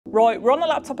Right, we're on the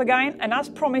laptop again, and as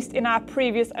promised in our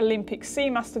previous Olympic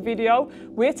Seamaster video,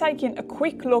 we're taking a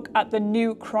quick look at the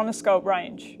new Chronoscope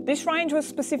range. This range was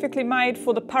specifically made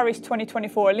for the Paris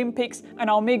 2024 Olympics, and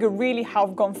Omega really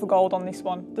have gone for gold on this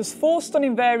one. There's 4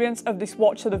 stunning variants of this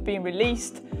watch that have been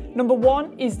released. Number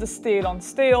 1 is the steel on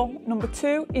steel, number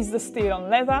 2 is the steel on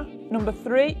leather, number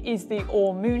 3 is the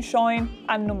all moonshine,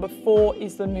 and number 4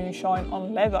 is the moonshine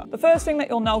on leather. The first thing that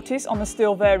you'll notice on the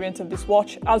steel variant of this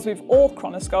watch, as with all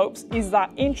chronoscopes, is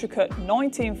that intricate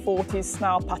 1940s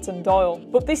snail pattern dial.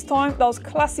 But this time, those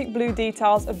classic blue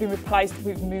details have been replaced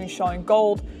with moonshine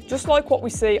gold, just like what we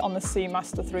see on the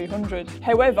Seamaster 300.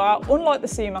 However, unlike the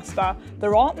Seamaster,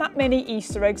 there aren't that many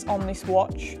Easter eggs on this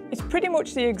watch. It's pretty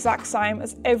much the exact same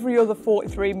as every other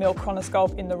 43mm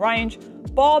chronoscope in the range,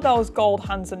 bar those gold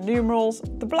hands and numerals,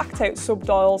 the blacked out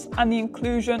subdials, and the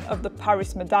inclusion of the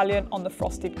Paris medallion on the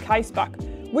frosted caseback,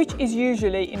 which is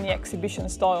usually in the exhibition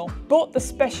style. But the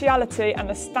speciality and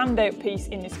the standout piece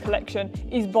in this collection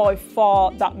is by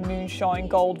far that moonshine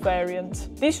gold variant.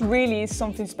 This really is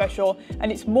something special,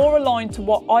 and it's more aligned to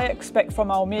what I expect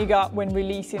from Omega when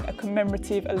releasing a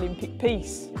commemorative Olympic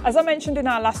piece. As I mentioned in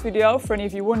our last video, for any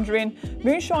of you wondering,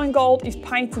 moonshine gold is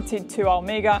patented to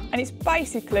Omega, and it's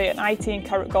basically an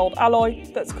 18-karat gold alloy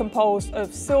that's composed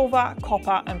of silver,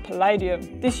 copper and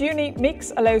palladium. This unique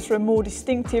mix allows for a more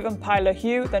distinctive and paler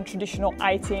hue than traditional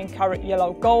 18-karat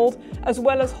yellow gold, as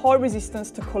well as high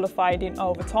resistance to colour fading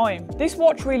over time. This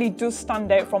watch really does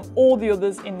stand out from all the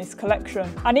others in this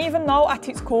collection, and even though at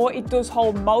its core it does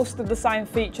hold most of the same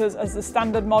features as the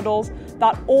standard models,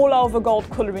 that all over gold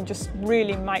colouring just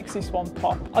really makes this one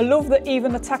pop. I love that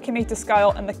even the tachymeter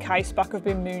scale and the caseback have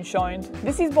been moonshined.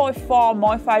 This is by far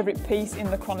my favourite piece in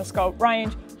the Chronoscope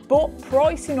range, but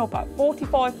pricing up at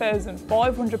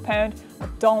 £45,500, I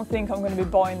don't think I'm going to be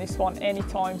buying this one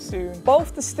anytime soon.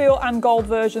 Both the steel and gold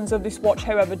versions of this watch,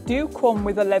 however, do come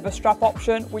with a leather strap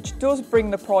option, which does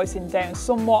bring the pricing down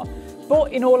somewhat.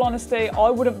 But in all honesty, I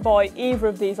wouldn't buy either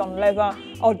of these on leather.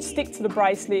 I'd stick to the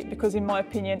bracelet because in my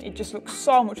opinion, it just looks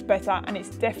so much better and it's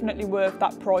definitely worth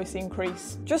that price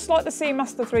increase. Just like the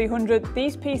Seamaster 300,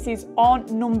 these pieces aren't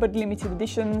numbered limited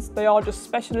editions, they are just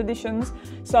special editions,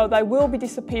 so they will be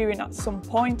disappearing at some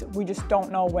point, we just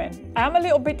don't know when. I am a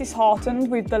little bit disheartened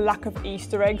with the lack of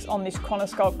Easter eggs on this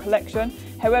Chronoscope collection.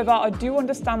 However, I do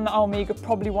understand that Omega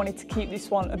probably wanted to keep this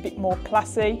one a bit more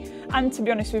classy, and to be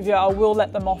honest with you, I will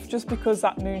let them off just because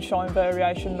that moonshine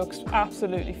variation looks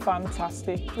absolutely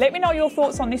fantastic. Let me know your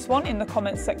thoughts on this one in the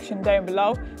comments section down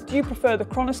below. Do you prefer the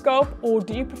Chronoscope or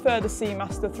do you prefer the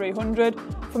Seamaster 300?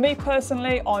 For me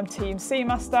personally, I'm team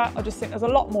Seamaster. I just think there's a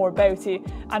lot more about it,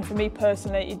 and for me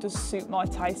personally, it does suit my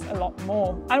taste a lot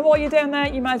more. And while you're down there,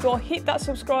 you may as well hit that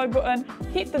subscribe button,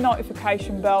 hit the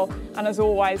notification bell, and as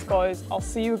always guys, I'll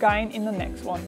see you again in the next one.